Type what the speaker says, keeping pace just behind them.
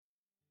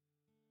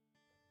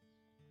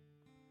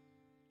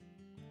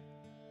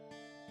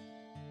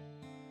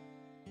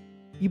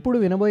ఇప్పుడు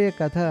వినబోయే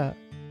కథ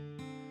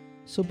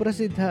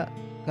సుప్రసిద్ధ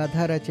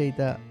కథా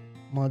రచయిత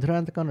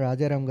మధురాంతకం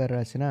రాజారాం గారు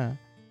రాసిన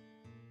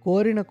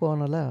కోరిన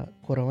కోనల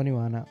కురవని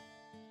వాన.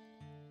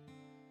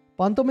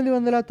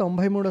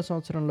 1993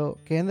 సంవత్సరంలో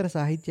కేంద్ర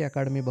సాహిత్య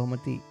అకాడమీ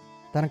బహుమతి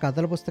తన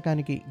కథల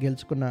పుస్తకానికి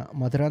గెలుచుకున్న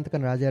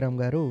మధురాంతకం రాజారాం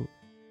గారు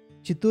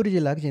చిత్తూరు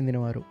జిల్లాకు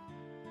చెందినవారు.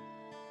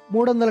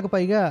 300కు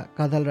పైగా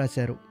కథలు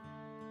రాశారు.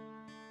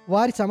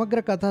 వారి సమగ్ర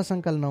కథా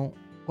సంకలనం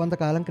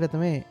కొంతకాలం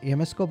క్రితమే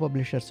ఎమెస్కో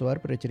పబ్లిషర్స్ వారు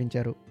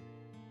ప్రచురించారు.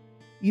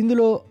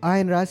 ఇందులో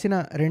ఆయన రాసిన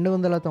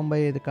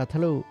 295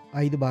 కథలు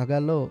 5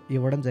 భాగాల్లో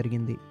ఇవ్వడం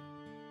జరిగింది.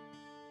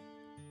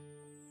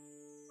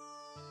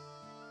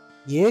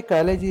 ఏ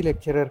కాలేజీ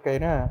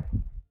లెక్చరర్కైనా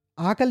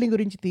ఆకలిని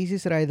గురించి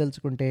థీసిస్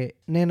రాయదలుచుకుంటే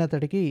నేను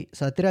అతడికి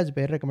సత్యరాజ్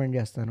పేరు రికమెండ్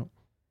చేస్తాను.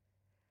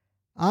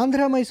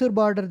 ఆంధ్ర మైసూర్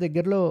బార్డర్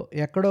దగ్గరలో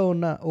ఎక్కడో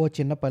ఉన్న ఓ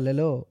చిన్న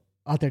పల్లెలో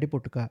అతడి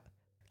పుట్టుక.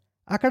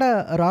 అక్కడ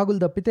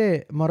రాగులు తప్పితే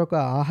మరొక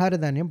ఆహార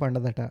ధాన్యం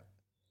పండదట.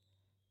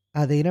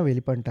 అదైనా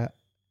వెలిపంట.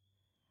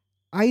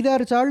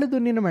 5-6 చాళ్లు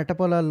దున్నిన మెట్ట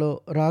పొలాల్లో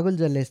రాగులు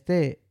జల్లేస్తే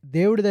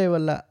దేవుడి దయ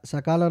వల్ల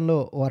సకాలంలో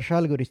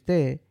వర్షాలు కురిస్తే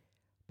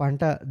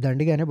పంట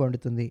దండిగానే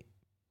పండుతుంది.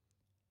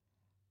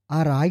 ఆ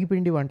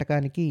రాగిపిండి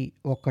వంటకానికి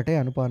ఒక్కటే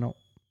అనుపానం,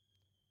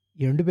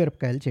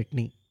 ఎండుమిరపకాయల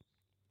చట్నీ.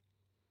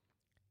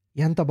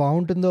 ఎంత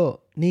బాగుంటుందో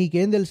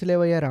నీకేం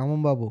తెలుసులేవయ్యా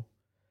రామంబాబు,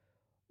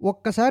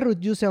 ఒక్కసారి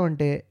రుచి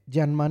చూసావంటే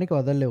జన్మానికి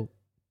వదలలేవు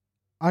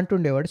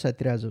అంటుండేవాడు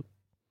సత్యరాజు.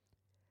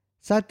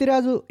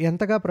 సత్యరాజు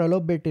ఎంతగా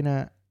ప్రలోభపెట్టినా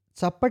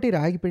చప్పటి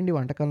రాగిపిండి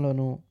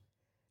వంటకంలోనూ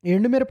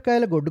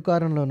ఎండుమిరపకాయల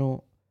గొడ్డుకారంలోనూ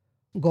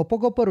గొప్ప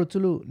గొప్ప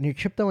రుచులు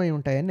నిక్షిప్తమై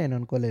ఉంటాయని నేను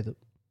అనుకోలేదు.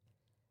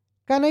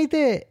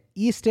 కానైతే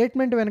ఈ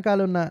స్టేట్మెంట్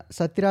వెనకాలన్న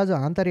సత్యరాజు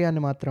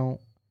ఆంతర్యాన్ని మాత్రం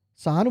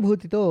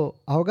సానుభూతితో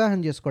అవగాహన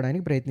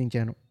చేసుకోవడానికి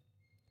ప్రయత్నించాను.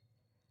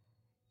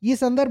 ఈ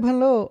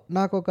సందర్భంలో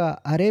నాకు ఒక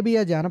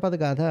అరేబియా జానపద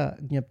గాథ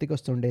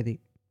జ్ఞప్తికొస్తుండేది.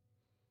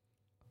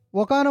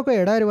 ఒకానొక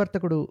ఎడారి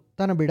వర్తకుడు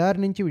తన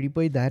బిడారి నుంచి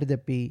విడిపోయి దారి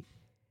తప్పి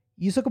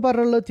ఇసుక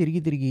పర్రల్లో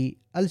తిరిగి తిరిగి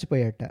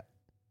అలసిపోయాట.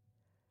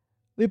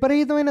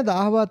 విపరీతమైన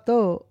దాహబాత్తో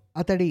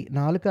అతడి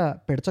నాలుక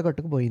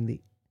పిడచగట్టుకుపోయింది.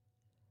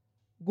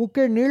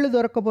 గుక్కెడు నీళ్లు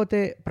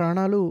దొరక్కపోతే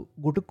ప్రాణాలు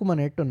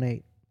గుటుక్కుమనేట్టున్నాయి.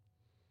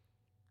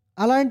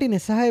 అలాంటి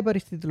నిస్సహాయ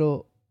పరిస్థితిలో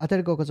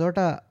అతడికి ఒకచోట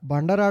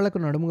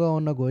బండరాళ్లకు నడుముగా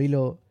ఉన్న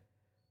గోయిలో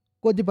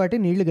కొద్దిపాటి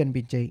నీళ్లు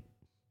కనిపించాయి.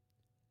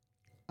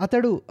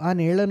 అతడు ఆ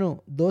నీళ్లను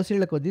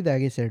దోసిళ్ల కొద్దీ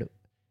దాగేశాడు.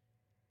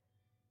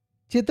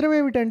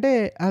 చిత్రమేమిటంటే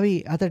అవి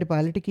అతడి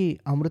పాలిటికి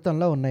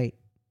అమృతంలా ఉన్నాయి.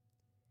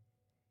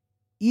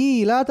 ఈ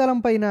ఇలాతలం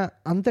పైన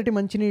అంతటి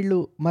మంచినీళ్లు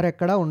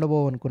మరెక్కడా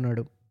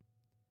ఉండబోవనుకున్నాడు.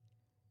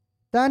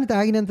 తాను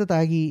తాగినంత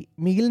తాగి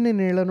మిగిలిన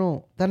నీళ్లను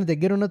తన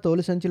దగ్గరున్న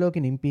తోలు సంచిలోకి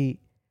నింపి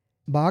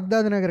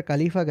బాగ్దాద్ నగర్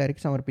ఖలీఫా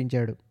గారికి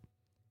సమర్పించాడు.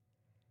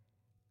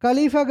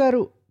 ఖలీఫా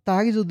గారు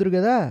తాగి చూద్దురు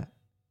కదా.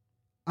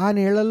 ఆ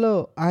నీళ్లలో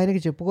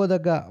ఆయనకి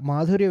చెప్పుకోదగ్గ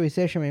మాధుర్య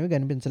విశేషమేమి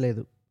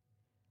కనిపించలేదు.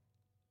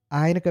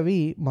 ఆయనకవి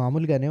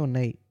మామూలుగానే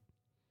ఉన్నాయి.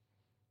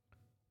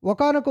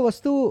 ఒకానొక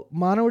వస్తువు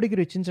మానవుడికి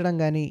రుచించడం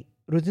కానీ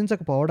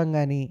రుచించకపోవడం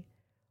కానీ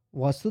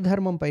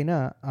వస్తుధర్మం పైన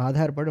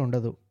ఆధారపడి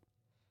ఉండదు,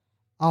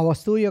 ఆ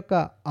వస్తువు యొక్క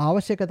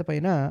ఆవశ్యకత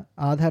పైన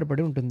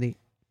ఆధారపడి ఉంటుంది.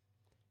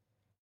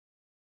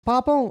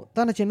 పాపం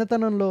తన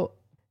చిన్నతనంలో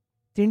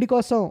తిండి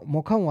కోసం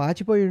ముఖం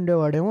వాచిపోయి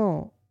ఉండేవాడేమో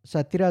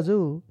సత్యరాజు.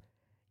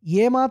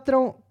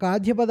 ఏమాత్రం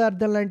ఖాద్య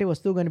పదార్థం లాంటి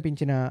వస్తువు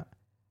కనిపించినా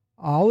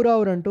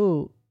ఆవురావురంటూ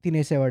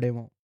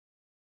తినేసేవాడేమో.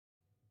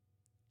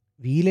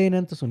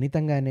 వీలైనంత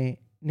సున్నితంగానే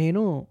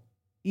నేను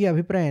ఈ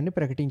అభిప్రాయాన్ని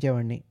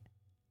ప్రకటించేవాడిని.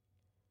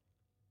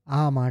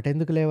 ఆ మాట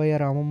ఎందుకు లేవయ్యా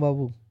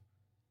రామంబాబు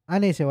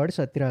అనేసేవాడు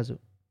సత్యరాజు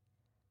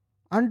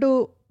అంటూ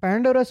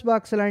పాండోరస్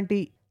బాక్స్ లాంటి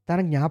తన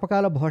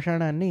జ్ఞాపకాల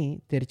భోషాణాన్ని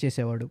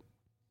తెరిచేసేవాడు.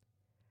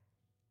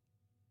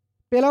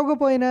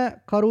 పిలవకపోయిన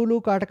కరువులు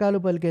కాటకాలు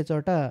పలికే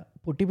చోట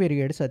పుట్టి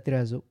పెరిగాడు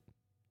సత్యరాజు.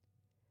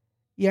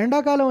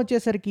 ఎండాకాలం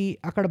వచ్చేసరికి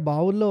అక్కడ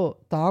బావుల్లో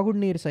తాగుడు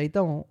నీరు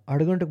సైతం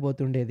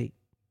అడుగంటుకుపోతుండేది.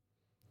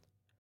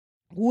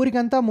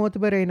 ఊరికంతా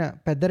మోతుబరైన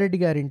పెద్దరెడ్డి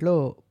గారింట్లో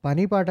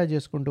పనీపాట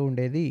చేసుకుంటూ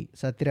ఉండేది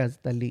సత్యరాజు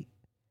తల్లి.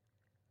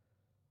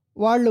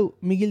 వాళ్ళు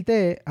మిగిలితే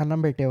అన్నం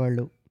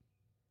పెట్టేవాళ్ళు.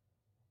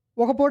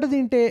 ఒక పూట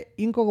తింటే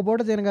ఇంకొక పూట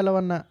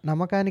తినగలవన్న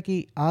నమ్మకానికి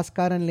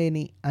ఆస్కారం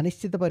లేని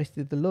అనిశ్చిత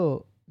పరిస్థితుల్లో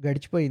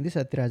గడిచిపోయింది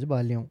సత్యరాజు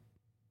బాల్యం.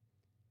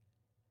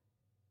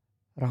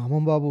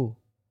 రామంబాబు,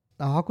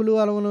 ఆకులు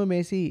అలవలు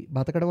మేసి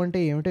బతకడం అంటే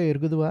ఏమిటో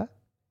ఎరుగుదువా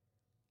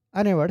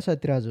అనేవాడు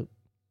సత్యరాజు.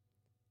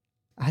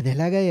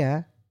 అదెలాగయ్యా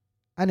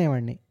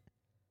అనేవాడిని.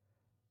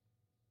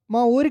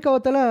 మా ఊరికి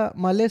అవతల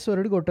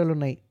మల్లేశ్వరుడి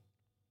గుట్టలున్నాయి.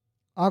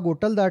 ఆ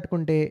గుట్టలు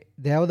దాటుకుంటే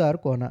దేవదారు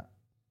కోన.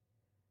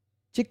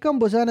 చిక్కం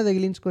భుజాన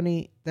తగిలించుకొని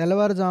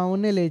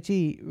తెల్లవారుజామునే లేచి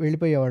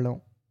వెళ్ళిపోయేవాళ్ళం.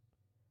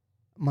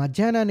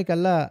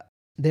 మధ్యాహ్నానికల్లా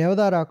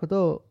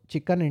దేవదారాకుతో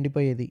చిక్కన్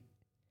నిండిపోయేది.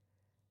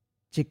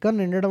 చిక్కన్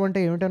నిండడం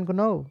అంటే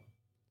ఏమిటనుకున్నావు?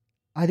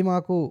 అది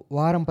మాకు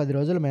వారం 10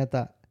 రోజుల మేత.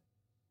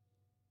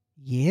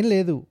 ఏం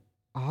లేదు,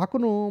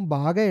 ఆకును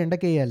బాగా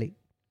ఎండకేయాలి,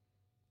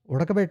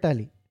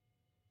 ఉడకబెట్టాలి,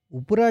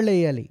 ఉప్పురాళ్ళు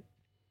వేయాలి,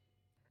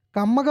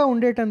 కమ్మగా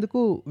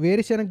ఉండేటందుకు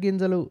వేరుశనగ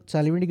గింజలు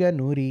చలివిడిగా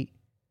నూరి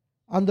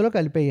అందులో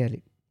కలిపేయాలి.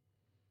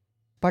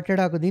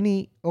 పట్టెడాకు తిని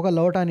ఒక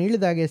లోటా నీళ్లు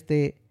తాగేస్తే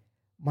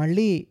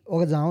మళ్ళీ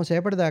ఒక జామ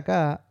సేపటి దాకా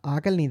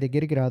ఆకలి నీ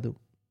దగ్గరికి రాదు.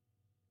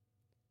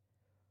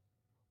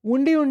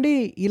 ఉండి ఉండి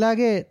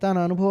ఇలాగే తన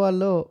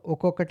అనుభవాల్లో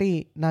ఒక్కొక్కటి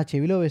నా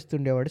చెవిలో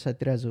వేస్తుండేవాడు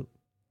సత్యరాజు.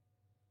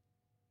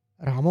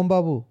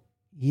 రామంబాబు,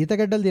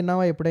 ఈతగడ్డలు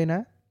తిన్నావా ఎప్పుడైనా?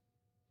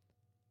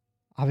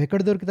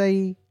 అవెక్కడ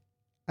దొరుకుతాయి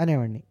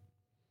అనేవాడిని.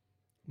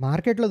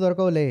 మార్కెట్లో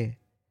దొరకవులే.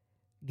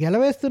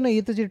 గెలవేస్తున్న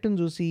ఈత చెట్టును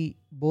చూసి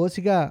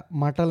బోసిగా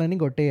మట్టలని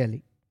కొట్టేయాలి.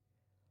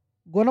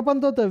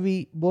 గుణపంతో తవ్వి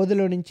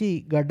బోధలో నుంచి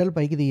గడ్డలు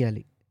పైకి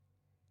తీయాలి.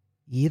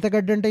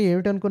 ఈతగడ్డంటే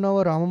ఏమిటనుకున్నావో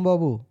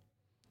రామంబాబు?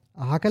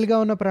 ఆకలిగా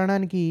ఉన్న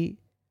ప్రాణానికి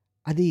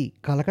అది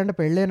కలకండ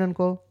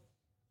పెళ్ళేననుకో.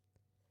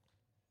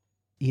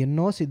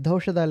 ఎన్నో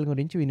సిద్ధౌషధాల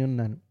గురించి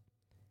వినున్నాను.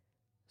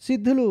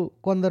 సిద్ధులు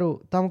కొందరు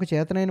తమకు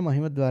చేతనైన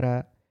మహిమ ద్వారా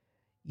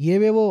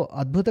ఏవేవో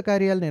అద్భుత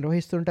కార్యాలు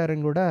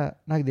నిర్వహిస్తుంటారని కూడా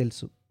నాకు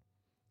తెలుసు.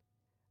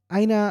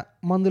 అయినా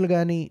మందులు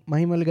కానీ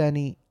మహిమలు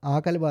కానీ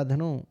ఆకలి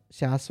బాధను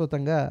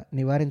శాశ్వతంగా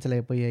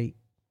నివారించలేకపోయాయి.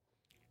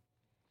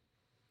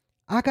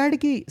 ఆ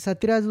కాడికి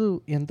సత్యరాజు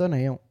ఎంతో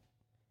నయం.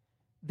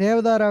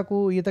 దేవదారాకు,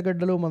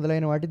 ఈతగడ్డలు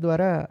మొదలైన వాటి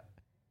ద్వారా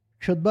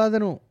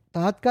క్షుద్బాధను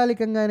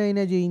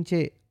తాత్కాలికంగానైనా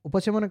జయించే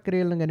ఉపశమన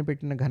క్రియలను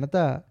కనిపెట్టిన ఘనత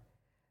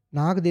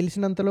నాకు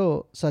తెలిసినంతలో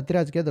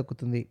సత్యరాజుకే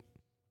దక్కుతుంది.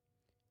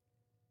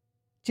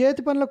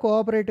 చేతి పనుల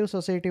కోఆపరేటివ్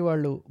సొసైటీ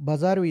వాళ్ళు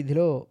బజారు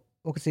వీధిలో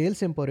ఒక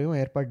సేల్స్ ఎంపోరియం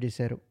ఏర్పాటు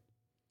చేశారు.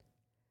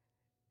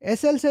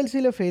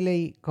 ఎస్ఎల్ఎల్సీలో ఫెయిల్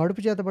అయ్యి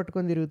కడుపు చేత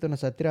పట్టుకొని తిరుగుతున్న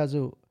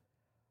సత్యరాజు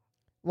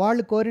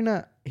వాళ్ళు కోరిన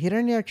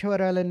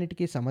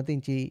హిరణ్యాక్షవరాలన్నిటికీ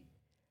సమ్మతించి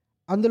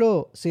అందులో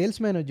సేల్స్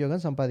మ్యాన్ ఉద్యోగం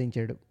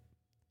సంపాదించాడు.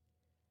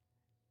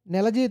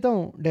 నెల జీతం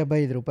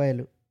 75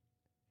 రూపాయలు.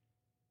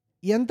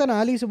 ఎంత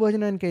నాలీసు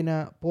భోజనానికైనా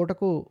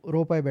పూటకు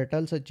రూపాయి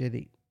పెట్టాల్సి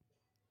వచ్చేది.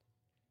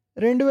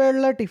 2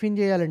 వేళలా టిఫిన్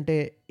చేయాలంటే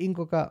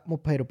ఇంకొక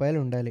 30 రూపాయలు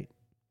ఉండాలి.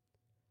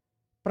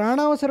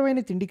 ప్రాణావసరమైన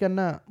తిండి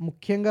కన్నా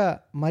ముఖ్యంగా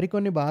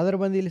మరికొన్ని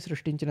బాదరబందీలు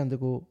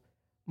సృష్టించినందుకు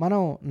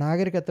మనం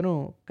నాగరికతను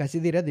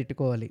కసిదీరా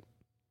దిట్టుకోవాలి.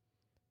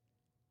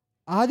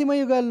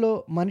 ఆదిమయుగాల్లో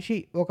మనిషి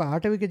ఒక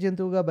ఆటవిక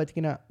జంతువుగా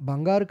బతికిన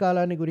బంగారు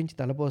కాలాన్ని గురించి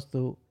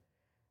తలపోస్తూ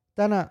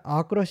తన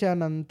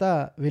ఆక్రోశాన్నంతా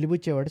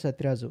వెలిబుచ్చేవాడు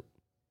సత్యరాజు.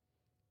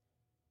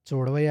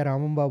 చూడవయ్యా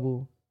రామంబాబు,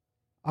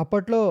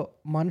 అప్పట్లో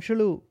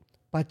మనుషులు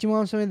పచ్చి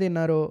మాంసమే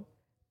తిన్నారో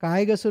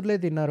కాయగసుర్లే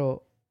తిన్నారో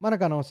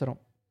మనకు అనవసరం.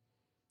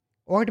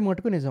 ఒకటి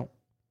మటుకు నిజం,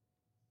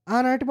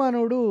 ఆనాటి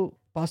మానవుడు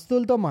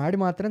పస్తులతో మాడి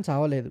మాత్రం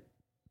చావలేదు.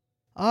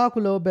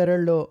 ఆకులో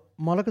బెరళ్ళలో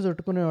మొలక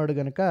చుట్టుకునేవాడు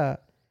గనుక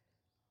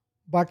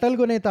బట్టలు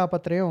కొనే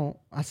తాపత్రయం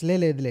అసలే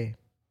లేదులే.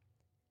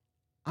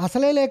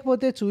 అసలే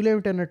లేకపోతే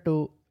చూలేమిటన్నట్టు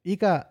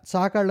ఇక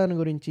సాకళ్ళను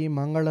గురించి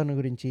మంగళ్ళను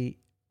గురించి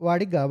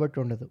వాడికి కాబట్టి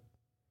ఉండదు.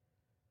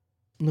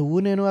 నువ్వు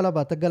నేను అలా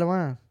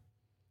బతకగలవా?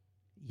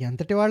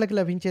 ఎంతటి వాళ్ళకి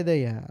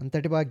లభించేదయ్యా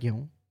అంతటి భాగ్యం.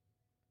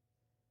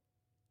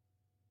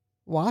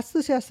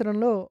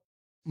 వాస్తుశాస్త్రంలో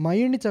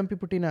మయుణ్ణి చంపి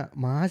పుట్టిన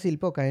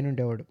మహాశిల్పి ఒక ఆయన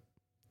ఉండేవాడు.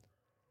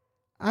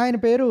 ఆయన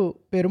పేరు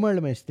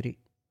పెరుమాళ్ళు మేస్త్రి.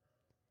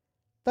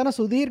 తన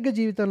సుదీర్ఘ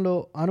జీవితంలో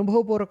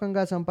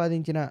అనుభవపూర్వకంగా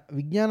సంపాదించిన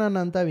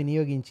విజ్ఞానాన్నంతా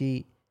వినియోగించి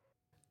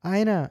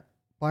ఆయన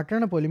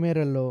పట్టణ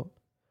పొలిమేరల్లో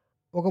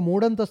ఒక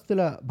 3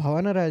 అంతస్తుల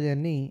భవన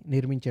రాజ్యాన్ని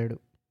నిర్మించాడు.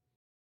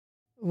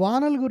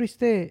 వానలు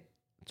కురిస్తే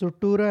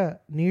చుట్టూరా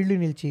నీళ్లు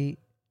నిలిచి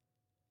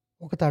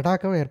ఒక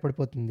తటాకం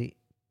ఏర్పడిపోతుంది.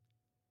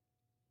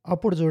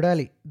 అప్పుడు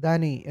చూడాలి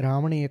దాని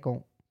రామణీయకం.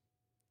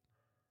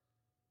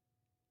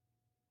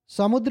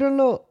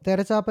 సముద్రంలో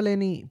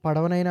తెరచాపలేని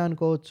పడవనైనా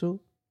అనుకోవచ్చు,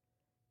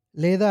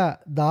 లేదా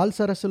దాల్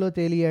సరస్సులో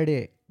తేలియాడే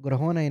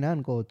గృహంనైనా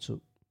అనుకోవచ్చు.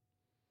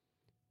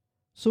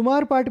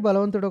 సుమారుపాటి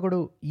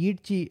బలవంతుడొకడు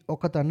ఈడ్చి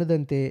ఒక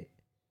తన్నుదంతే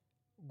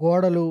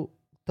గోడలు,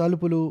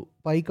 తలుపులు,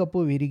 పైకప్పు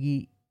విరిగి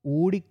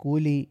ఊడి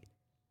కూలి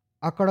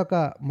అక్కడొక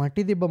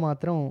మట్టి దిబ్బ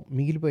మాత్రం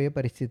మిగిలిపోయే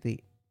పరిస్థితి.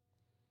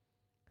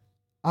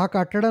 ఆ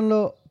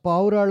కట్టడంలో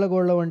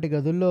పావురాళ్లగోళ్ల వంటి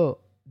గదుల్లో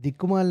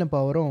దిక్కుమాలిన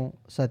పావురం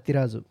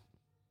సత్యరాజు.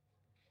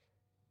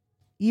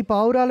 ఈ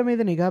పావురాల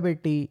మీద నిఘా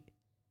పెట్టి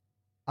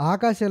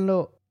ఆకాశంలో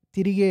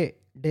తిరిగే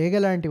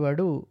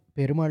డేగలాంటివాడు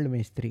పెరుమాళ్ళు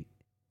మేస్త్రి.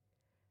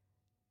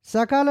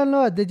 సకాలంలో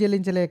అద్దె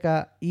చెల్లించలేక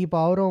ఈ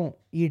పావురం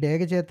ఈ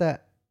డేగ చేత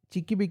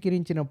చిక్కి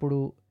బిక్కిరించినప్పుడు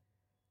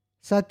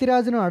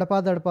సత్యరాజును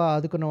అడపాదడపా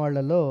ఆదుకున్న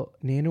వాళ్లలో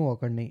నేను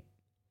ఒకణ్ణి.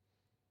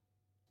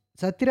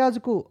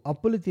 సత్యరాజుకు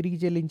అప్పులు తిరిగి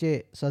చెల్లించే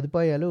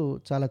సదుపాయాలు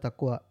చాలా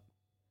తక్కువ.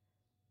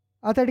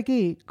 అతడికి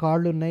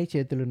కాళ్ళున్నాయి,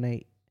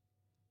 చేతులున్నాయి.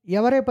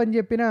 ఎవరే పని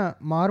చెప్పినా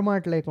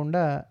మారుమాట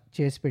లేకుండా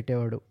చేసి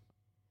పెట్టేవాడు.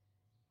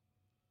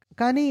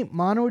 కానీ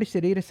మానవుడి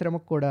శరీర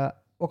శ్రమకు కూడా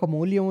ఒక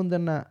మూల్యం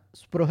ఉందన్న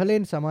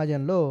స్పృహలేని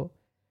సమాజంలో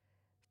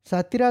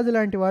సత్యరాజు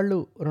లాంటి వాళ్ళు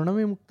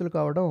రుణవిముక్తులు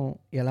కావడం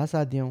ఎలా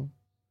సాధ్యం?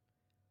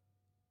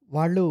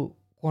 వాళ్ళు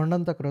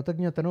కొండంత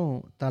కృతజ్ఞతను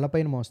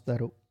తలపైన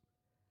మోస్తారు.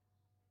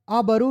 ఆ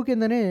బరువు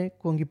కిందనే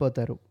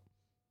కుంగిపోతారు.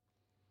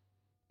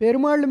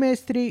 పెరుమాళ్ళు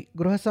మేస్త్రి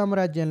గృహ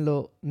సామ్రాజ్యంలో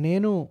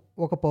నేను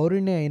ఒక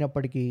పౌరుణ్ణి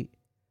అయినప్పటికీ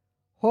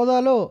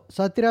హోదాలో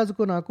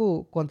సత్యరాజుకు నాకు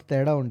కొంత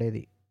తేడా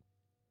ఉండేది.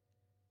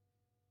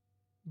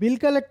 బిల్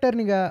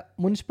కలెక్టర్నిగా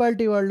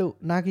మున్సిపాలిటీ వాళ్ళు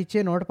నాకు ఇచ్చే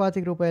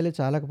 125 రూపాయలు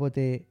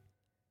చాలకపోతే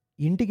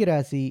ఇంటికి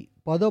రాసి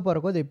 10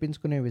 పరకో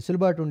తెప్పించుకునే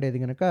వెసులుబాటు ఉండేది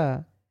గనక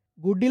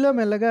గుడ్డిలో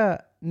మెల్లగా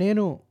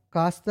నేను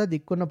కాస్త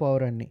దిక్కున్న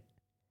పౌరాన్ని.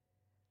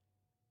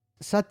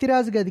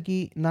 సత్యరాజు గదికి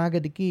నా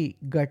గదికి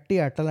గట్టి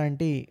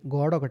అట్టలాంటి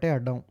గోడ ఒకటే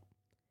అడ్డం.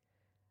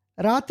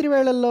 రాత్రి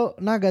వేళల్లో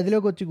నా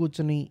గదిలోకి వచ్చి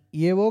కూర్చుని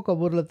ఏవో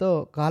కబుర్లతో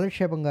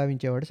కాలక్షేపం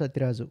గావించేవాడు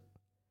సత్యరాజు.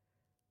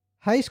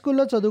 హై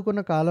స్కూల్లో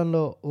చదువుకున్న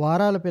కాలంలో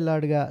వారాల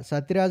పిల్లాడిగా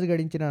సత్యరాజు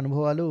గడించిన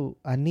అనుభవాలు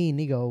అన్నీ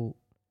ఇన్ని కావు.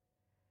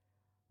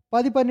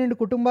 10-12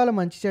 కుటుంబాల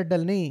మంచి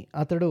చెడ్డల్ని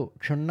అతడు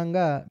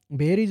క్షుణ్ణంగా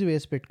బేరీజు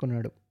వేసి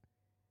పెట్టుకున్నాడు.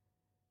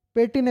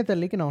 పెట్టిన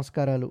తల్లికి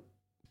నమస్కారాలు,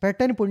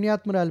 పెట్టని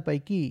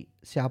పుణ్యాత్మురాలిపైకి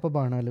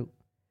శాపబాణాలు.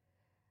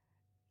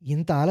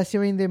 ఇంత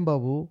ఆలస్యమైందేం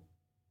బాబు,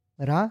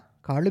 రా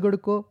కాళ్ళు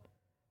గడుక్కో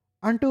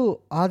అంటూ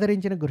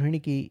ఆదరించిన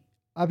గృహిణికి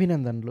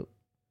అభినందనలు.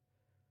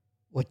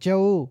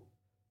 వచ్చావు,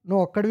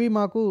 నువ్వు ఒక్కడివి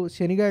మాకు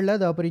శనిగాళ్ళ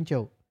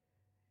దాపురించావు.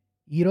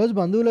 ఈరోజు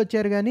బంధువులు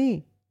వచ్చారు కానీ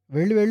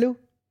వెళ్ళు వెళ్ళు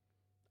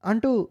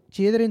అంటూ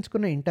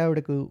చీదరించుకున్న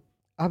ఇంటావిడకు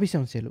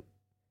అభిశంసలు.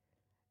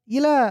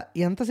 ఇలా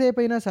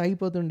ఎంతసేపైనా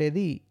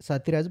సాగిపోతుండేది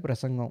సత్యరాజు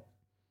ప్రసంగం.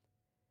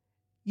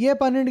 ఏ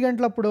 12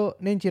 గంటలప్పుడో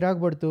నేను చిరాకు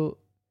పడుతూ,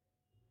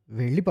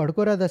 వెళ్ళి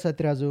పడుకోరాదా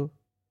సత్యరాజు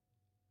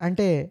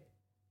అంటే,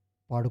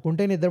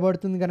 పడుకుంటే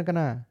నిద్రపడుతుంది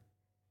కనుకనా,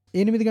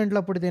 8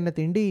 గంటలప్పుడు తిన్న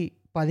తిండి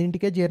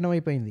 10ంటికే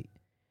జీర్ణమైపోయింది.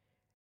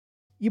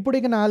 ఇప్పుడు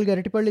ఇక 4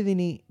 అరటిపళ్ళు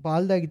తిని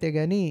పాలు తాగితే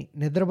గానీ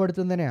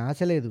నిద్రపడుతుందనే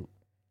ఆశ లేదు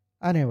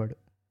అనేవాడు.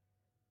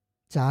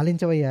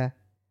 చాలించవయ్యా,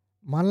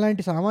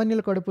 మనలాంటి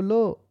సామాన్యుల కడుపుల్లో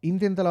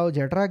ఇంతింతలావు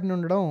జఠరాగ్ని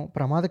ఉండడం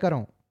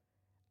ప్రమాదకరం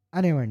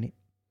అనేవాడిని.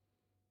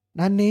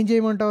 నన్నేం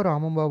చేయమంటావు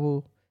రామంబాబు,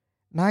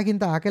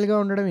 నాకింత ఆకలిగా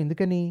ఉండడం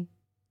ఎందుకని?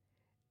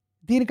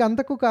 దీనికి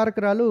అంతకు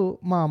కారకురాలు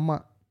మా అమ్మ.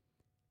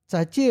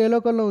 చచ్చి ఏ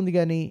లోకంలో ఉంది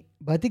కానీ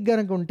బతికి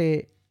గనక ఉంటే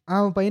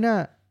ఆమె పైన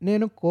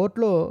నేను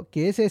కోర్టులో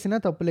కేసేసినా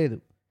తప్పులేదు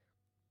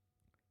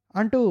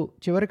అంటూ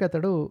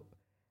చివరికతడు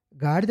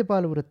గాడిద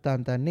పాలు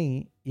వృత్తాంతాన్ని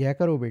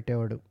ఏకరువు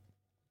పెట్టేవాడు.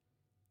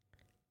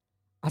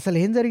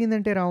 అసలేం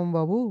జరిగిందంటే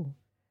రామంబాబు,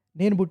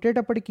 నేను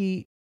పుట్టేటప్పటికి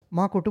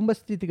మా కుటుంబ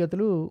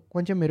స్థితిగతులు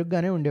కొంచెం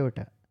మెరుగ్గానే ఉండేవట.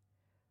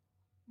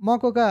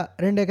 మాకొక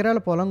 2 ఎకరాల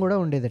పొలం కూడా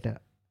ఉండేదట.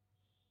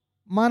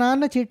 మా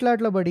నాన్న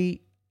చీట్లాట్లో పడి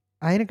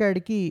ఆయన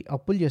కాడికి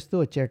అప్పులు చేస్తూ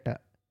వచ్చేట.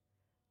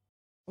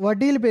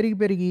 వడ్డీలు పెరిగి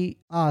పెరిగి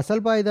ఆ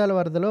అసలు పాయిదాల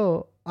వరదలో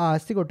ఆ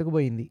ఆస్తి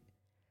కొట్టుకుపోయింది.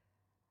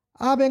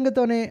 ఆ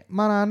బెంగతోనే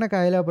మా నాన్న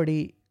కాయలా పడి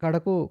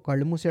కడకు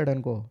కళ్ళు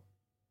మూసాడనుకో.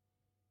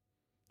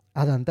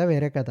 అదంతా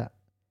వేరే కథ.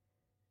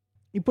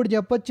 ఇప్పుడు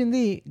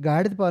చెప్పొచ్చింది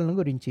గాడిద పాలన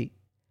గురించి.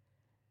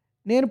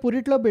 నేను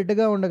పురిట్లో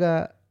బిడ్డగా ఉండగా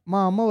మా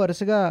అమ్మ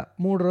వరుసగా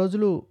 3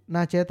 రోజులు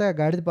నా చేత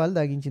గాడిద పాలు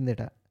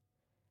తాగించిందట.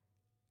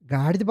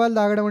 గాడిద పాలు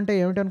తాగడం అంటే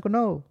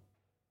ఏమిటనుకున్నావు?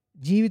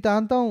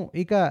 జీవితాంతం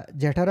ఇక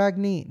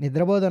జఠరాగ్ని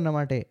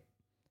నిద్రపోదన్నమాటే.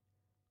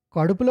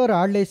 కడుపులో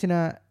రాళ్ళేసినా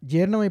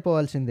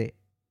జీర్ణమైపోవాల్సిందే.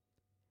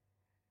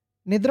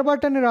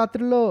 నిద్రపట్టని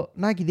రాత్రుల్లో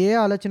నాకు ఇదే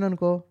ఆలోచన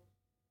అనుకో.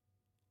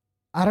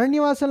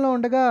 అరణ్యవాసంలో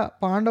ఉండగా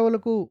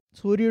పాండవులకు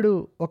సూర్యుడు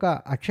ఒక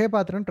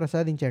అక్షయపాత్రను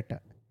ప్రసాదించాట.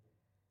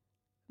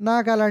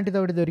 నాకు అలాంటిది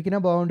ఒకటి దొరికినా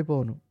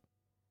బాగుండిపోను.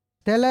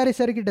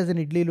 తెల్లారేసరికి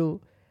డజన్ ఇడ్లీలు,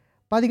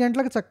 10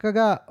 గంటలకు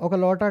చక్కగా ఒక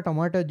లోటా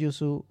టమాటో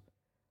జ్యూసు,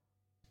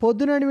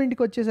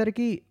 పొద్దునడివింటికి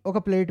వచ్చేసరికి ఒక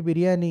ప్లేట్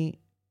బిర్యానీ,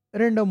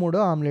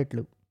 2-3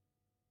 ఆమ్లెట్లు.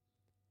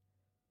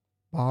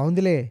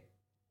 బాగుందిలే,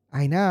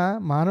 అయినా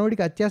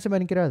మానవుడికి అత్యాశ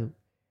పనికిరాదు.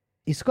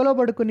 ఇసుకలో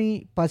పడుకుని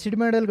పసిడి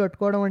మేడలు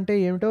కట్టుకోవడం అంటే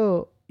ఏమిటో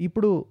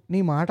ఇప్పుడు నీ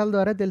మాటల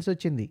ద్వారా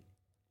తెలిసొచ్చింది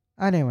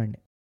అనేవాడిని.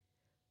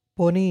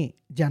 పోనీ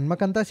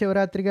జన్మకంతా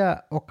శివరాత్రిగా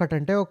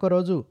ఒక్కటంటే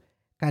ఒక్కరోజు,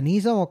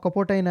 కనీసం ఒక్క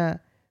పూటైనా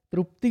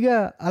తృప్తిగా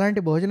అలాంటి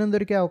భోజనం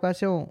దొరికే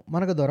అవకాశం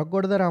మనకు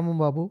దొరకకూడదా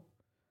రామంబాబు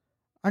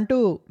అంటూ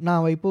నా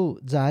వైపు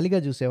జాలిగా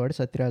చూసేవాడు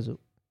సత్యరాజు.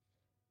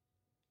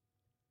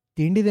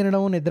 తిండి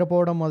తినడం,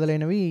 నిద్రపోవడం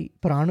మొదలైనవి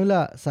ప్రాణుల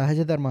సహజ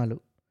ధర్మాలు.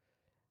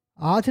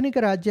 ఆధునిక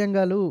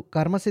రాజ్యాంగాలు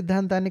కర్మ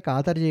సిద్ధాంతాన్ని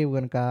ఖాతరు చేయవు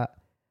గనుక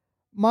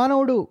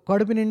మానవుడు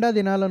కడుపు నిండా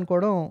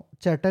తినాలనుకోవడం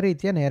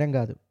చట్టరీత్యా నేరం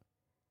కాదు.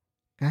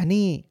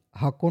 కానీ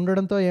హక్కు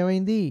ఉండడంతో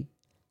ఏమైంది,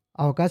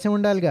 అవకాశం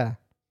ఉండాలిగా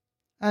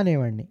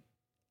అనేవాడిని.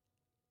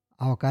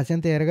 అవకాశం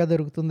తేరగా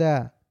దొరుకుతుందా,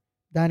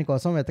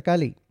 దానికోసం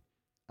వెతకాలి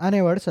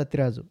అనేవాడు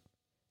సత్యరాజు.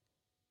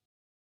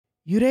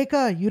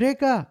 యురేకా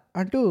యురేకా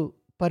అంటూ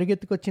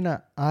పరిగెత్తుకొచ్చిన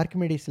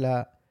ఆర్కిమిడీస్లా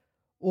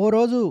ఓ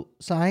రోజు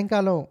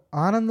సాయంకాలం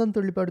ఆనందం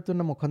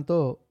తుళ్ళిపడుతున్న ముఖంతో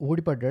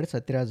ఊడిపడ్డాడు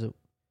సత్యరాజు.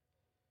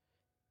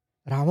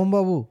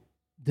 రామంబాబు,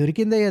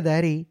 దొరికిందయ్యా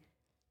దారి,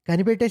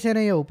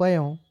 కనిపెట్టేశానయ్యా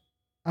ఉపాయం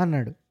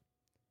అన్నాడు.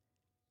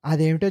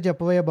 అదేమిటో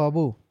చెప్పవయ్యా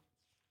బాబు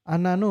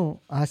అన్నాను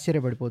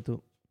ఆశ్చర్యపడిపోతూ.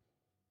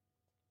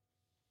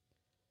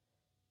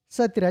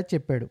 సత్యరాజ్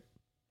చెప్పాడు.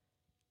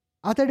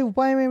 అతడి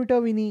ఉపాయం ఏమిటో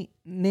విని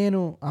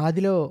నేను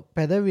ఆదిలో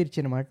పెదవి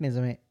విరిచిన మాట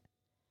నిజమే.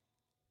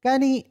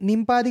 కానీ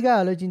నింపాదిగా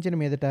ఆలోచించిన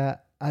మీదట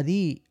అది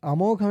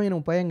అమోఘమైన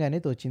ఉపాయంగానే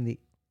తోచింది.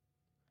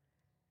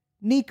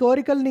 నీ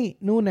కోరికల్ని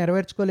నువ్వు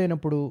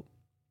నెరవేర్చుకోలేనప్పుడు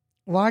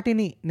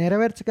వాటిని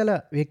నెరవేర్చగల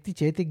వ్యక్తి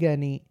చేతికి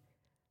కానీ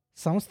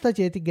సంస్థ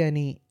చేతికి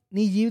కానీ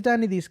నీ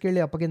జీవితాన్ని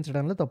తీసుకెళ్ళి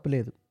అప్పగించడంలో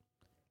తప్పులేదు.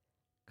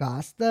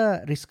 కాస్త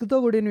రిస్క్తో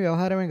కూడిన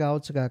వ్యవహారమే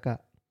కావచ్చు కాక,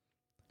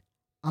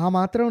 ఆ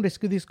మాత్రం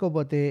రిస్క్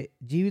తీసుకోపోతే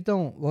జీవితం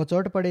ఓ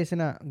చోట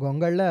పడేసిన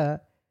గొంగళ్ళ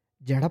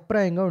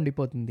జడప్రాయంగా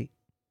ఉండిపోతుంది.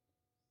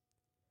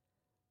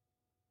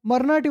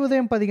 మర్నాటి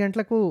ఉదయం 10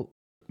 గంటలకు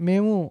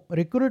మేము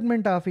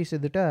రిక్రూట్మెంట్ ఆఫీస్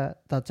ఎదుట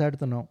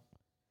తచ్చాడుతున్నాం.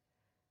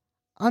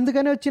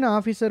 అందుకని వచ్చిన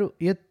ఆఫీసరు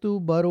ఎత్తు,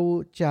 బరువు,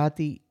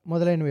 ఛాతీ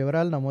మొదలైన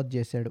వివరాలు నమోదు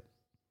చేశాడు.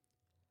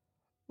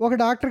 ఒక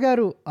డాక్టర్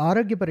గారు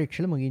ఆరోగ్య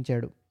పరీక్షలు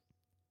ముగించాడు.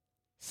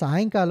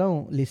 సాయంకాలం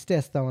లిస్ట్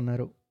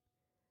వేస్తామన్నారు.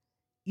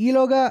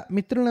 ఈలోగా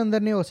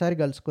మిత్రులందరినీ ఒకసారి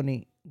కలుసుకొని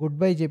గుడ్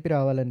బై చెప్పి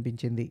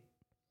రావాలనిపించింది.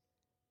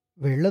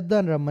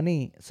 వెళ్ళొద్దని రమ్మని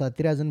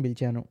సత్యరాజును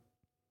పిలిచాను.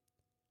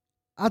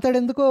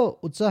 అతడెందుకో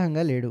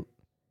ఉత్సాహంగా లేడు.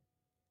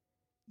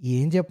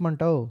 ఏం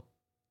చెప్పమంటావు,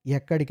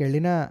 ఎక్కడికి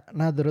వెళ్ళినా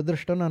నా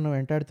దురదృష్టం నన్ను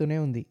వెంటాడుతూనే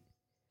ఉంది.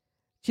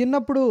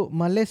 చిన్నప్పుడు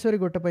మల్లేశ్వరి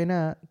గుట్టపైన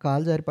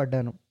కాలు జారి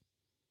పడ్డాను.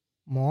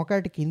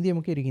 మోకాటి కింది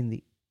ఎముక ఇరిగింది.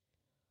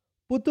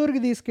 పుత్తూరుకి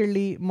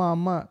తీసుకెళ్ళి మా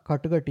అమ్మ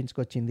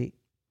కట్టుకట్టించుకొచ్చింది.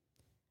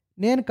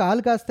 నేను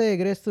కాలు కాస్త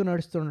ఎగరేస్తూ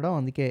నడుస్తుండడం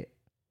అందుకే.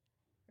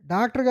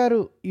 డాక్టర్ గారు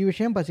ఈ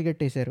విషయం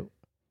పసిగట్టేశారు.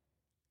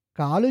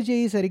 కాలు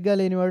చేయి సరిగ్గా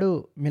లేనివాడు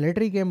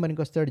మిలిటరీకి ఏం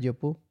పనికొస్తాడు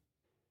చెప్పు.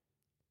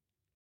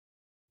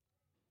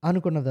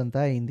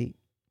 అనుకున్నదంతా అయింది.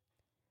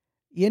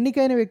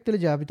 ఎన్నికైన వ్యక్తుల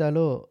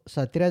జాబితాలో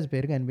సత్యరాజ్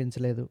పేరు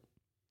కనిపించలేదు.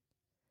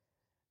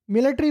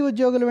 మిలిటరీ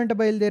ఉద్యోగుల వెంట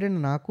బయలుదేరిన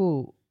నాకు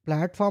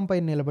ప్లాట్ఫామ్ పై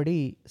నిలబడి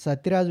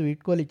సత్యరాజు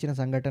వీడ్కోలు ఇచ్చిన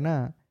సంఘటన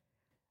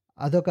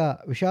అదొక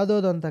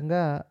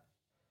విషాదోదంతంగా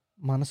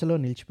మనసులో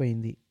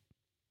నిలిచిపోయింది.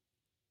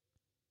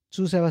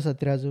 చూసావా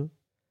సత్యరాజు,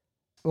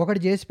 ఒకడు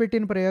చేసి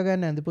పెట్టిన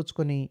ప్రయోగాన్ని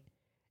అందిపుచ్చుకొని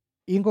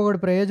ఇంకొకటి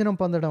ప్రయోజనం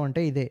పొందడం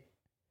అంటే ఇదే.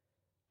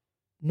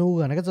 నువ్వు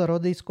గనక చొరవ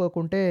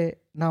తీసుకోకుంటే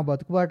నా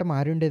బతుకుబాట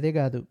మారిండేదే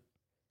కాదు.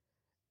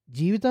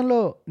 జీవితంలో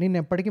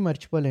నిన్నెప్పటికీ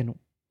మర్చిపోలేను.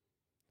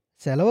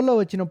 సెలవుల్లో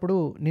వచ్చినప్పుడు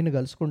నిన్ను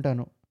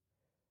కలుసుకుంటాను.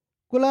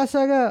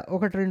 కులాసాగా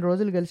 1-2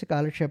 రోజులు కలిసి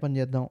కాలక్షేపం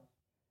చేద్దాం.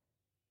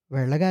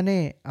 వెళ్ళగానే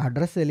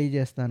అడ్రస్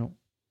తెలియజేస్తాను.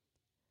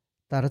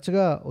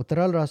 తరచుగా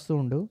ఉత్తరాలు రాస్తూ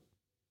ఉండు.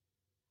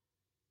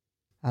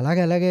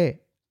 అలాగే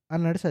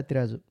అన్నాడు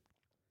సత్యరాజు.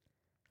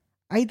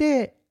 అయితే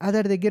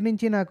అతడి దగ్గర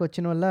నుంచి నాకు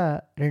వచ్చిన వల్ల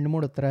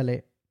 2-3 ఉత్తరాలే.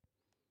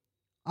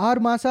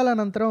 6 మాసాల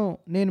అనంతరం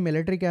నేను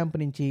మిలిటరీ క్యాంప్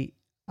నుంచి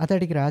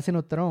అతడికి రాసిన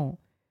ఉత్తరం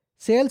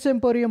సేల్స్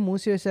ఎంపోరియం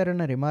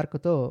మూసివేశారన్న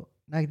రిమార్కుతో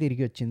నాకు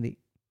తిరిగి వచ్చింది.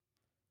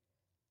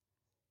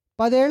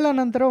 10 ఏళ్ల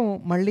అనంతరం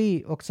మళ్ళీ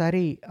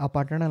ఒకసారి ఆ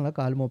పట్టణంలో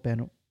కాలు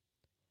మోపాను.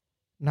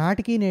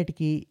 నాటికి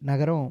నేటికి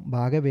నగరం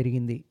బాగా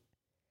పెరిగింది.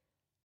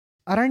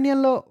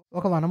 అరణ్యంలో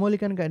ఒక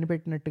వనమూలికను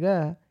కనిపెట్టినట్టుగా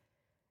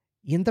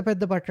ఇంత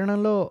పెద్ద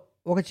పట్టణంలో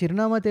ఒక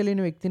చిరునామా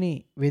తెలియని వ్యక్తిని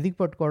వెదికి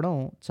పట్టుకోవడం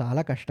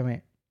చాలా కష్టమే.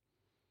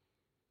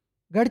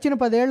 గడిచిన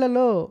 10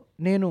 ఏళ్లలో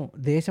నేను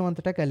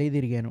దేశమంతటా కలిగి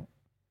తిరిగాను.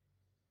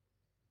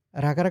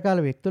 రకరకాల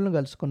వ్యక్తులను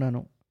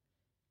కలుసుకున్నాను.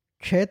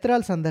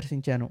 క్షేత్రాలు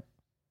సందర్శించాను.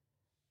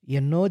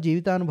 ఎన్నో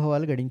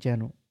జీవితానుభవాలు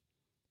గడించాను.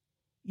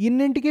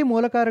 ఇన్నింటికీ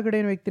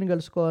మూలకారకుడైన వ్యక్తిని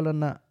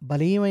కలుసుకోవాలన్న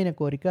బలీయమైన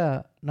కోరిక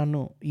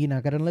నన్ను ఈ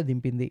నగరంలో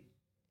దింపింది.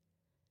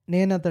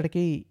 నేను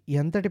అతడికి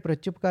ఎంతటి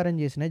ప్రత్యుపకారం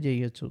చేసినా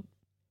చేయొచ్చు.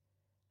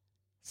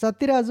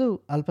 సత్యరాజు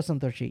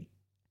అల్పసంతోషి.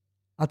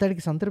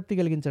 అతడికి సంతృప్తి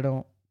కలిగించడం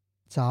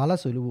చాలా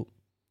సులువు.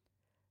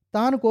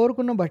 తాను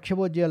కోరుకున్న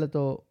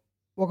భక్ష్యభోజ్యాలతో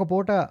ఒక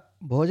పూట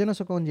భోజన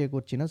సుఖం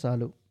చేకూర్చిన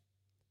చాలు.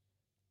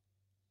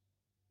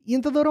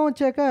 ఇంత దూరం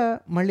వచ్చాక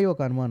మళ్ళీ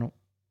ఒక అనుమానం.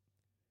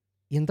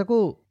 ఇంతకు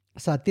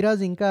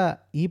సత్యరాజు ఇంకా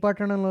ఈ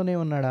పట్టణంలోనే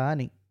ఉన్నాడా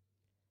అని.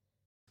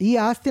 ఈ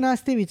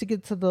ఆస్తినాస్తి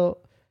విచికిత్సతో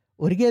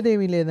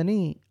ఒరిగేదేమీ లేదని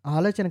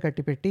ఆలోచన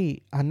కట్టిపెట్టి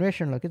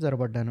అన్వేషణలోకి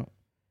జొరబడ్డాను.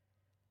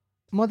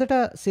 మొదట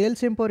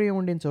సేల్స్ ఎంపోరియం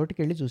ఉండిన చోటుకి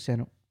వెళ్ళి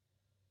చూశాను.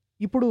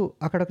 ఇప్పుడు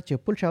అక్కడ ఒక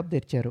చెప్పుల షాప్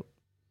తెరిచారు.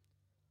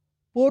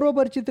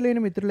 పూర్వపరిచితులైన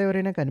మిత్రులు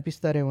ఎవరైనా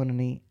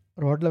కనిపిస్తారేమోనని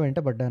రోడ్ల వెంట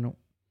పడ్డాను.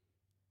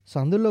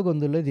 సందుల్లో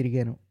గొంతుల్లో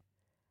తిరిగాను.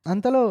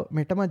 అంతలో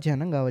మిట్ట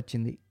మధ్యాహ్నం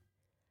కావచ్చింది.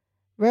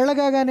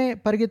 వేళగానే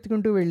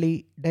పరిగెత్తుకుంటూ వెళ్ళి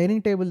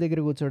డైనింగ్ టేబుల్ దగ్గర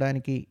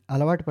కూర్చోడానికి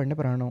అలవాటు పడిన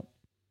ప్రాణం.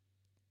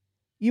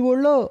 ఈ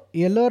ఊళ్ళో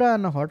ఎల్లోరా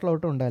అన్న హోటల్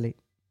ఒకటి ఉండాలి.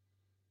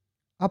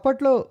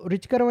 అప్పట్లో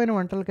రుచికరమైన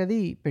వంటలకది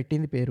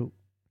పెట్టింది పేరు.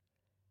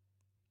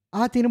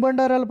 ఆ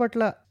తినుబండారాల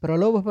పట్ల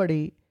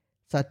ప్రలోభపడి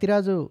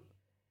సత్యరాజు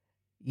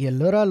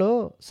ఎల్లోరాలో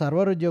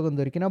సర్వర్ ఉద్యోగం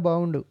దొరికినా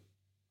బాగుండు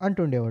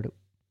అంటుండేవాడు.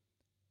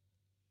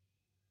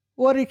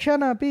 ఓ రిక్షా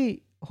నాపి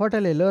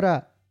హోటల్ ఎల్లోరా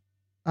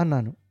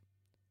అన్నాను.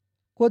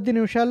 కొద్ది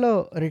నిమిషాల్లో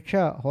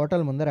రిక్షా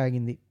హోటల్ ముందర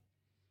ఆగింది.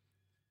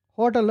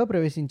 హోటల్లో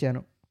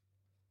ప్రవేశించాను.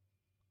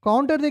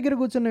 కౌంటర్ దగ్గర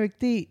కూర్చున్న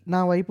వ్యక్తి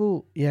నా వైపు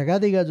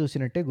ఎగాదిగా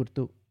చూసినట్టే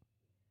గుర్తు.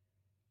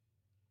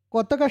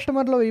 కొత్త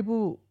కస్టమర్ల వైపు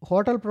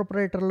హోటల్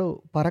ప్రొపరేటర్లు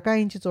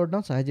పరకాయించి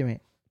చూడడం సహజమే.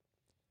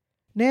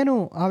 నేను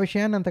ఆ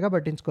విషయాన్ని అంతగా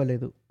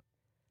పట్టించుకోలేదు.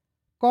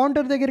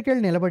 కౌంటర్ దగ్గరికి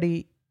వెళ్ళి నిలబడి,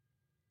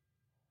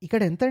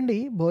 ఇక్కడ ఎంతండి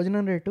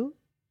భోజనం రేటు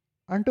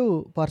అంటూ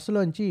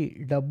పర్సులోంచి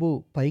డబ్బు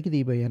పైకి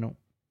తీయబోయాను.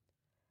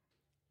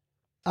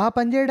 ఆ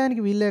పని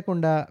చేయడానికి వీలు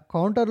లేకుండా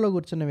కౌంటర్లో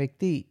కూర్చున్న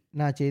వ్యక్తి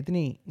నా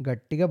చేతిని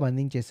గట్టిగా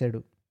బంధించేశాడు.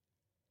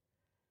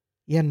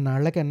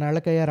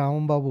 ఎన్నాళ్ళకయ్యా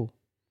రామంబాబు,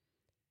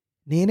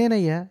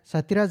 నేనేనయ్యా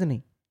సత్యరాజుని.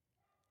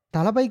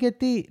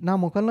 తలపైకెత్తి నా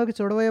ముఖంలోకి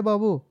చూడవయ్యా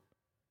బాబు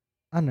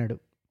అన్నాడు.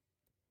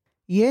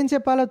 ఏం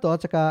చెప్పాలో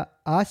తోచక,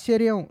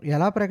 ఆశ్చర్యం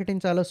ఎలా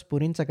ప్రకటించాలో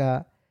స్ఫురించక,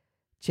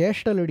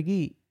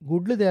 చేష్టలుడిగి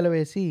గుడ్లు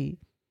తేలవేసి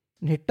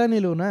నిట్ట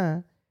నిలువున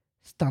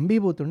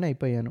స్తంభీభూతుడిని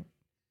అయిపోయాను.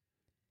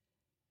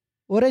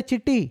 ఒరే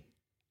చిట్టి,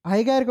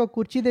 అయ్యగారికి ఒక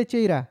కుర్చీ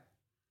తెచ్చేయిరా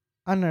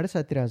అన్నాడు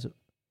సత్యరాజు.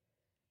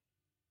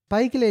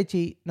 పైకి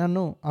లేచి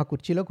నన్ను ఆ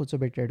కుర్చీలో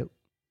కూర్చోబెట్టాడు.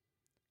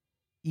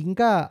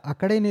 ఇంకా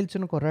అక్కడే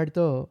నిల్చున్న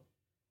కుర్రాడితో,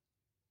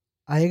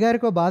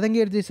 అయ్యగారికో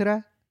బాదంగీరు తీసురా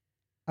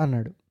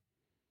అన్నాడు.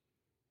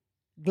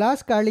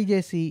 గ్లాస్ ఖాళీ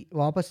చేసి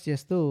వాపస్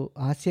చేస్తూ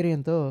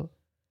ఆశ్చర్యంతో,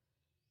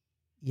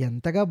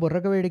 ఎంతగా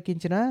బుర్రకు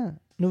వేడెక్కించినా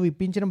నువ్వు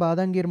ఇప్పించిన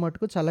బాదంగీరు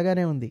మటుకు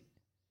చల్లగానే ఉంది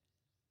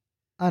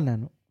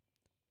అన్నాను.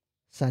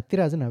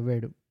 సత్యరాజు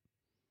నవ్వాడు.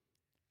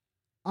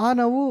 ఆ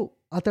నవ్వు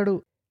అతడు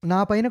నా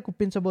పైన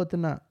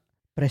కుప్పించబోతున్న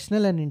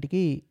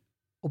ప్రశ్నలన్నింటికీ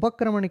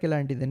ఉపక్రమణిక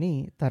లాంటిదని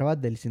తర్వాత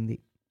తెలిసింది.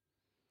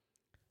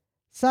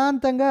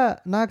 శాంతంగా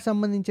నాకు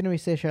సంబంధించిన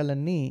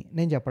విశేషాలన్నీ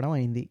నేను చెప్పడం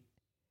అయింది.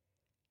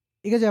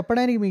 ఇక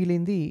చెప్పడానికి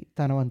మిగిలింది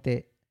తన వంతే.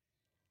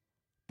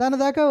 తన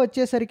దాకా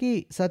వచ్చేసరికి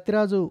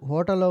సత్యరాజు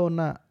హోటల్లో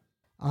ఉన్న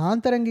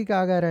ఆంతరంగిక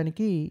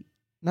ఆగారానికి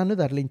నన్ను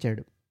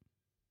తరలించాడు.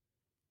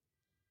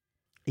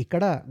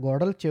 ఇక్కడ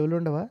గోడలకు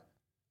చెవులుండవా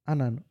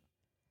అన్నాను.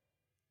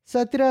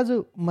 సత్యరాజు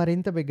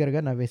మరింత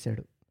బిగ్గరగా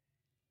నవ్వేశాడు.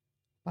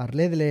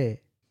 పర్లేదులే,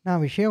 నా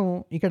విషయం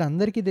ఇక్కడ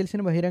అందరికీ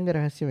తెలిసిన బహిరంగ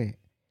రహస్యమే.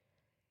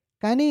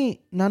 కానీ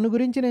నన్ను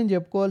గురించి నేను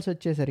చెప్పుకోవాల్సి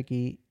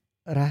వచ్చేసరికి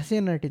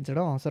రహస్యం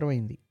నటించడం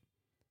అవసరమైంది.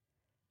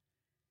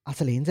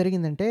 అసలు ఏం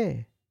జరిగిందంటే,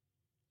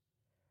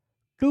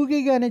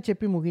 టూకీగానే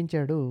చెప్పి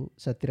ముగించాడు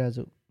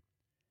సత్యరాజు.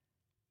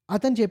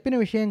 అతను చెప్పిన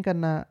విషయం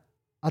కన్నా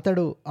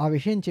అతడు ఆ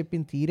విషయం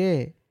చెప్పిన తీరే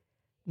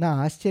నా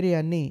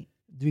ఆశ్చర్యాన్ని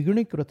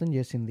ద్విగుణీకృతం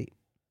చేసింది.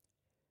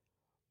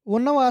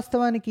 ఉన్న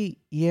వాస్తవానికి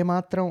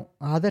ఏమాత్రం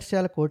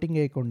ఆదర్శాల కోటింగ్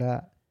వేయకుండా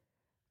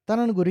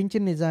తనను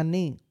గురించిన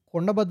నిజాన్ని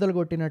కుండబద్దలు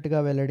కొట్టినట్టుగా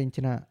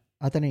వెల్లడించిన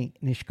అతని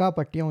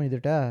నిష్కాపట్యం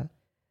ఎదుట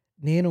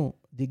నేను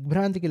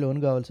దిగ్భ్రాంతికి లోను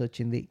కావాల్సి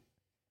వచ్చింది.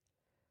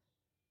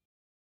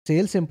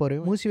 సేల్స్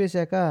ఎంపోరియం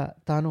మూసివేశాక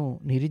తాను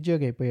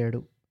నిరుద్యోగి అయిపోయాడు.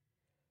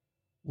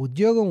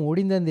 ఉద్యోగం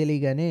ఊడిందని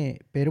తెలియగానే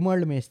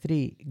పెరుమాళ్ళు మేస్త్రి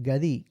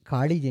గది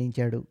ఖాళీ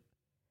చేయించాడు.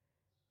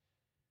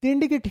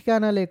 తిండికి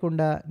ఠికానా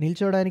లేకుండా,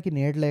 నిల్చోడానికి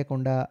నీడ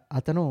లేకుండా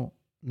అతను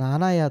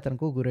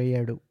నానాయాతనకు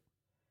గురయ్యాడు.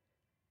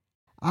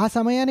 ఆ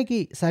సమయానికి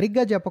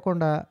సరిగ్గా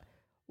చెప్పకుండా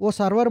ఓ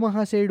సర్వర్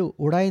మహాశయుడు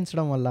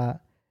ఉడాయించడం వల్ల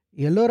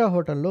ఎల్లోరా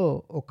హోటల్లో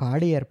ఓ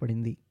ఖాళీ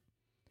ఏర్పడింది.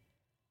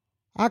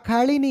 ఆ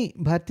ఖాళీని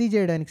భర్తీ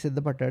చేయడానికి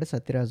సిద్ధపడ్డాడు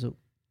సత్యరాజు.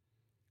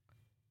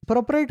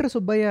 ప్రొపరైటర్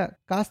సుబ్బయ్య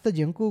కాస్త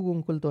జంకు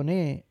గుంకులతోనే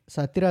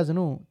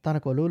సత్యరాజును తన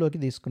కొలువులోకి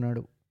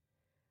తీసుకున్నాడు.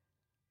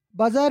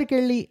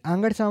 బజారుకెళ్ళి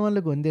అంగడి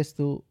సామాన్లు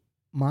గొందేస్తూ,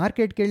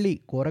 మార్కెట్కెళ్ళి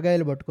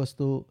కూరగాయలు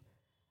పట్టుకొస్తూ,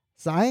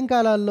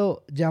 సాయంకాలాల్లో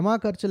జమా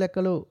ఖర్చు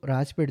లెక్కలు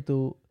రాసిపెడుతూ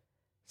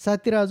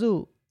సత్యరాజు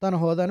తన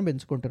హోదాను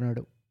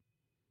పెంచుకుంటున్నాడు.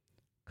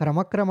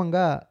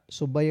 క్రమక్రమంగా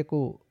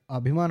సుబ్బయ్యకు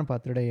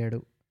అభిమానపాత్రుడయ్యాడు.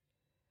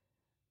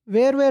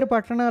 వేర్వేరు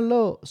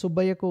పట్టణాల్లో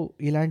సుబ్బయ్యకు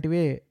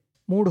ఇలాంటివే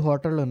 3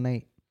 హోటళ్ళు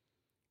ఉన్నాయి.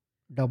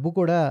 డబ్బు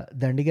కూడా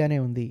దండిగానే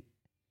ఉంది.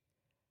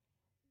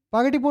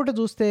 పగటిపూట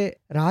చూస్తే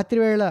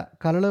రాత్రివేళ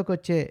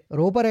కలలోకొచ్చే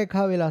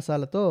రూపరేఖా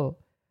విలాసాలతో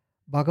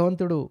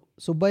భగవంతుడు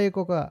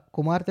సుబ్బయ్యకు ఒక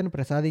కుమార్తెను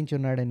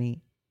ప్రసాదించున్నాడని,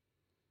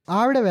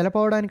 ఆవిడ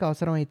వెలపోవడానికి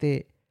అవసరమైతే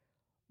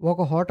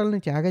ఒక హోటల్ని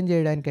త్యాగం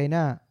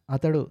చేయడానికైనా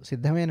అతడు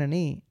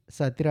సిద్ధమేనని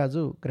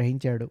సత్యరాజు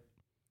గ్రహించాడు.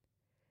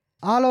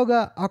 ఆలోగా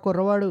ఆ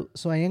కుర్రవాడు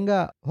స్వయంగా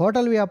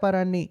హోటల్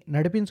వ్యాపారాన్ని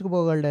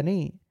నడిపించుకుపోగలడని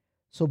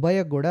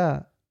సుబ్బయ్యకు కూడా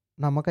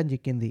నమ్మకం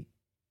చిక్కింది.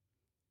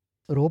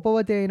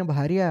 రూపవతి అయిన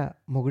భార్య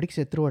మొగుడికి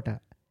శత్రువట.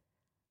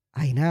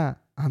 అయినా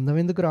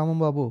అందమెందుకు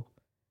రామంబాబు,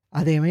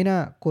 అదేమైనా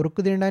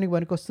కొరుక్కు తినడానికి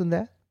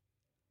పనికొస్తుందా?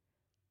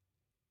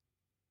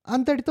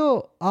 అంతటితో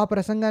ఆ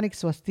ప్రసంగానికి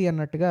స్వస్తి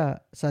అన్నట్టుగా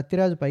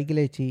సత్యరాజు పైకి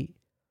లేచి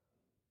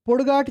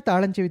పొడుగాటి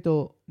తాళం చెవితో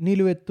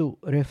నిలువెత్తు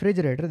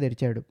రెఫ్రిజిరేటర్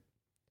తెరిచాడు.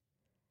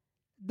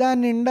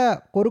 దాని నిండా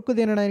కొరుక్కు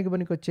తినడానికి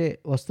పనికొచ్చే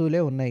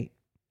వస్తువులే ఉన్నాయి.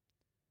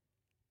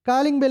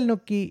 కాలింగ్ బెల్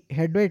నొక్కి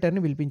హెడ్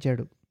వెయిటర్ని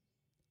పిలిపించాడు.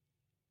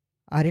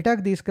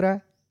 అరిటాకు తీసుకురా,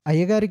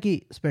 అయ్యగారికి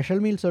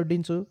స్పెషల్ మీల్స్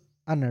వడ్డించు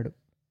అన్నాడు.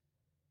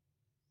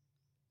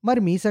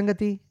 మరి మీ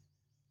సంగతి?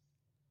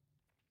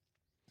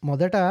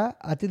 మొదట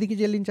అతిథికి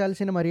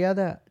చెల్లించాల్సిన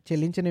మర్యాద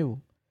చెల్లించనివ్వు,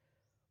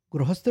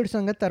 గృహస్థుడి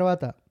సంగతి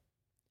తర్వాత.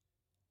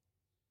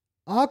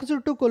 ఆకు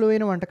చుట్టూ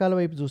కొలువైన వంటకాల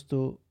వైపు చూస్తూ,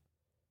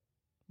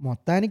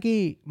 మొత్తానికి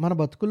మన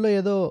బతుకుల్లో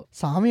ఏదో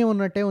సామ్యం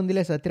ఉన్నట్టే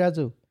ఉందిలే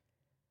సత్యరాజు.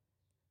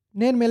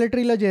 నేను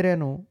మిలిటరీలో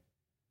చేరాను,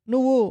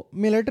 నువ్వు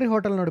మిలిటరీ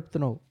హోటల్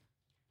నడుపుతున్నావు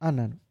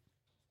అన్నాను.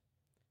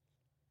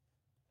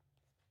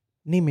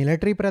 నీ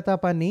మిలిటరీ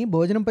ప్రతాపాన్ని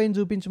భోజనం పైన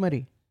చూపించు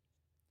మరి.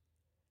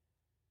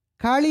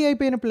 ఖాళీ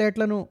అయిపోయిన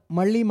ప్లేట్లను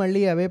మళ్ళీ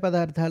మళ్ళీ అవే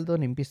పదార్థాలతో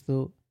నింపిస్తూ,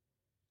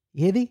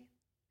 ఏది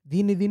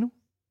దీన్ని తిను,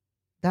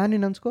 దాన్ని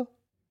నంచుకో,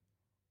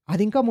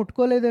 అది ఇంకా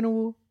ముట్టుకోలేదే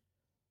నువ్వు,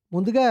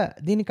 ముందుగా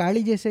దీన్ని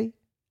ఖాళీ చేసేయి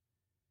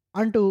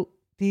అంటూ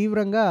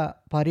తీవ్రంగా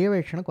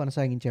పర్యవేక్షణ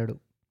కొనసాగించాడు.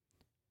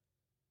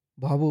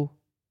 బాబు,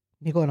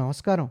 నీకో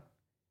నమస్కారం,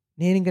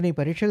 నేనింక నీ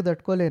పరీక్షకు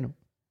తట్టుకోలేను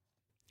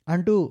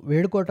అంటూ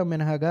వేడుకోవటం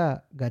మినహాగా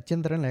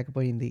గత్యంతరం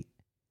లేకపోయింది.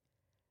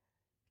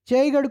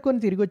 చేయి గడుక్కొని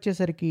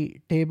తిరిగొచ్చేసరికి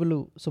టేబుల్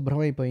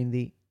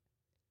శుభ్రమైపోయింది.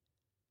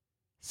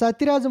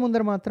 సత్యరాజు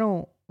ముందర మాత్రం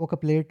ఒక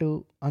ప్లేటు,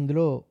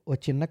 అందులో ఓ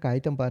చిన్న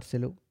కాగితం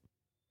పార్సెలు,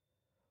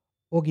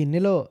 ఓ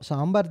గిన్నెలో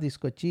సాంబార్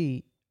తీసుకొచ్చి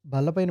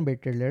బల్లపైన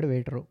పెట్టెళ్ళాడు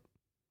వెయిటరు.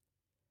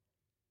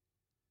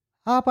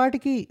 ఆ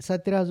పాటికి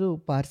సత్యరాజు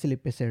పార్సిల్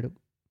ఇప్పేశాడు.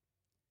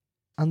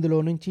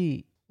 అందులో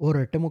నుంచి ఓ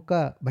రొట్టె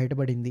ముక్క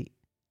బయటపడింది.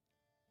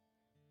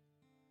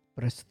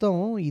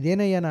 ప్రస్తుతం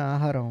ఇదేనయ్యా నా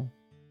ఆహారం.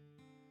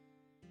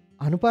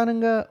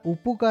 అనుపానంగా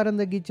ఉప్పు, కారం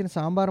తగ్గించిన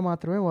సాంబారు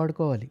మాత్రమే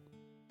వాడుకోవాలి.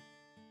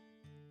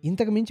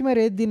 ఇంతకు మించి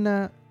మరేది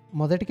తిన్నా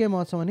మొదటికే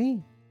మోసం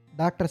అని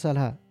డాక్టర్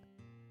సలహా.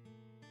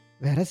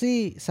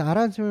 వెరసి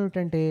సారాంశం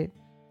ఏమిటంటే,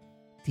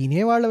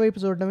 తినేవాళ్ల వైపు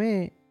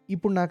చూడడమే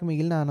ఇప్పుడు నాకు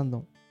మిగిలిన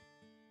ఆనందం.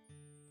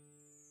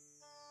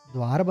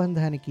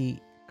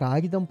 ద్వారబంధానికి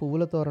కాగితం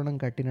పువ్వుల తోరణం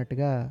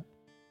కట్టినట్టుగా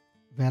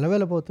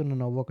వెలవెలబోతున్న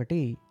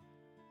నవ్వొకటి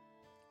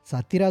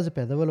సత్యరాజు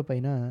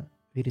పెదవులపైన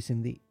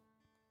విరిసింది.